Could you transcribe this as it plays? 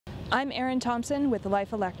I'm Erin Thompson with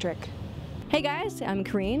Life Electric. Hey guys, I'm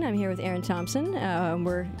Kareen. I'm here with Erin Thompson.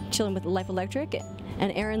 We're chilling with Life Electric,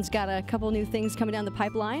 and Erin's got a couple new things coming down the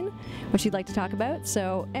pipeline, which she'd like to talk about.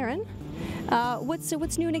 So, Erin,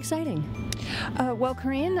 what's new and exciting? Well,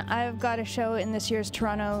 Kareen, I've got a show in this year's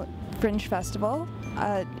Toronto Fringe Festival.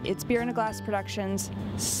 It's Beer in a Glass Productions,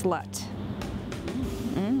 SLUT.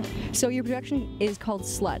 So your production is called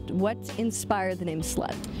SLUT. What inspired the name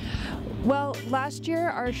SLUT? Well, last year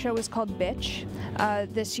our show was called Bitch.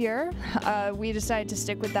 This year we decided to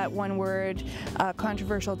stick with that one word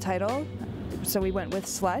controversial title, so we went with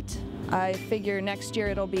SLUT. I figure next year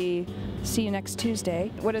it'll be See You Next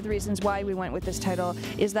Tuesday. One of the reasons why we went with this title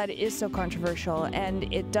is that it is so controversial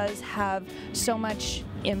and it does have so much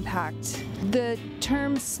impact. The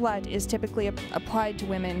term slut is typically applied to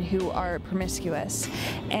women who are promiscuous,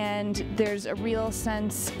 and there's a real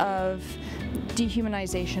sense of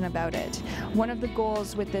dehumanization about it. One of the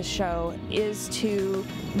goals with this show is to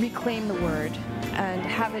reclaim the word and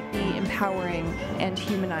have it be empowering and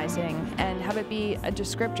humanizing, and have it be a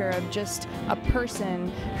descriptor of just a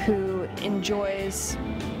person who enjoys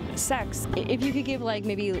sex. If you could give like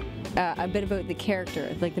maybe a bit about the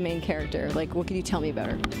character, like the main character, like what could you tell me about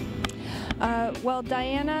her? Well,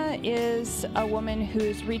 Diana is a woman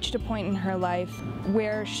who's reached a point in her life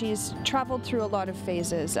where she's traveled through a lot of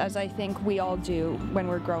phases, as I think we all do when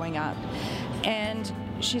we're growing up. And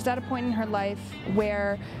she's at a point in her life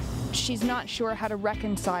where she's not sure how to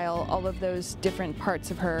reconcile all of those different parts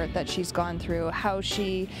of her that she's gone through, how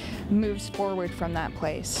she moves forward from that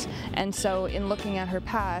place. And so in looking at her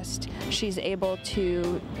past, she's able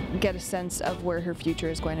to get a sense of where her future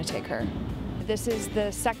is going to take her. This is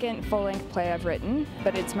the second full-length play I've written,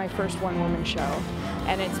 but it's my first one-woman show.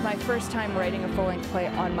 And it's my first time writing a full-length play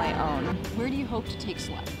on my own. Where do you hope to take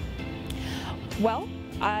SLUT? Well,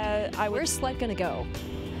 Where's SLUT gonna go?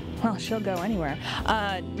 Well, she'll go anywhere.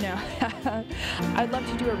 No. I'd love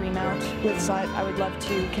to do a remount with SLUT. I would love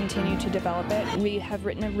to continue to develop it. We have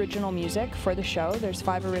written original music for the show. There's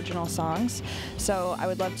 5 original songs, so I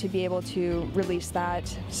would love to be able to release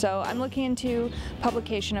that. So I'm looking into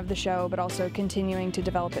publication of the show, but also continuing to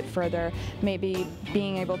develop it further, maybe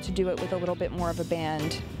being able to do it with a little bit more of a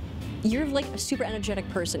band. You're like a super energetic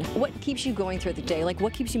person. What keeps you going throughout the day? Like,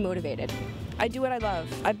 what keeps you motivated? I do what I love.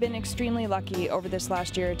 I've been extremely lucky over this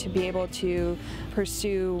last year to be able to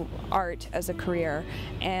pursue art as a career,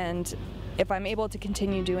 and if I'm able to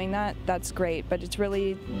continue doing that, that's great, but it's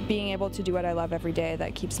really being able to do what I love every day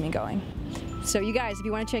that keeps me going. So you guys, if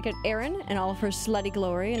you want to check out Erin and all of her slutty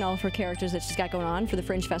glory and all of her characters that she's got going on for the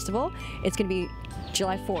Fringe Festival, it's going to be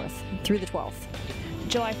July 4th through the 12th.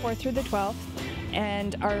 July 4th through the 12th.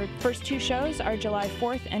 And our first 2 shows are July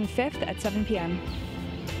 4th and 5th at 7 p.m.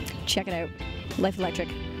 Check it out. Life Electric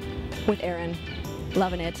with Erin.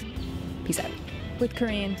 Loving it. Peace out. With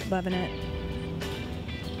Kareen. Loving it.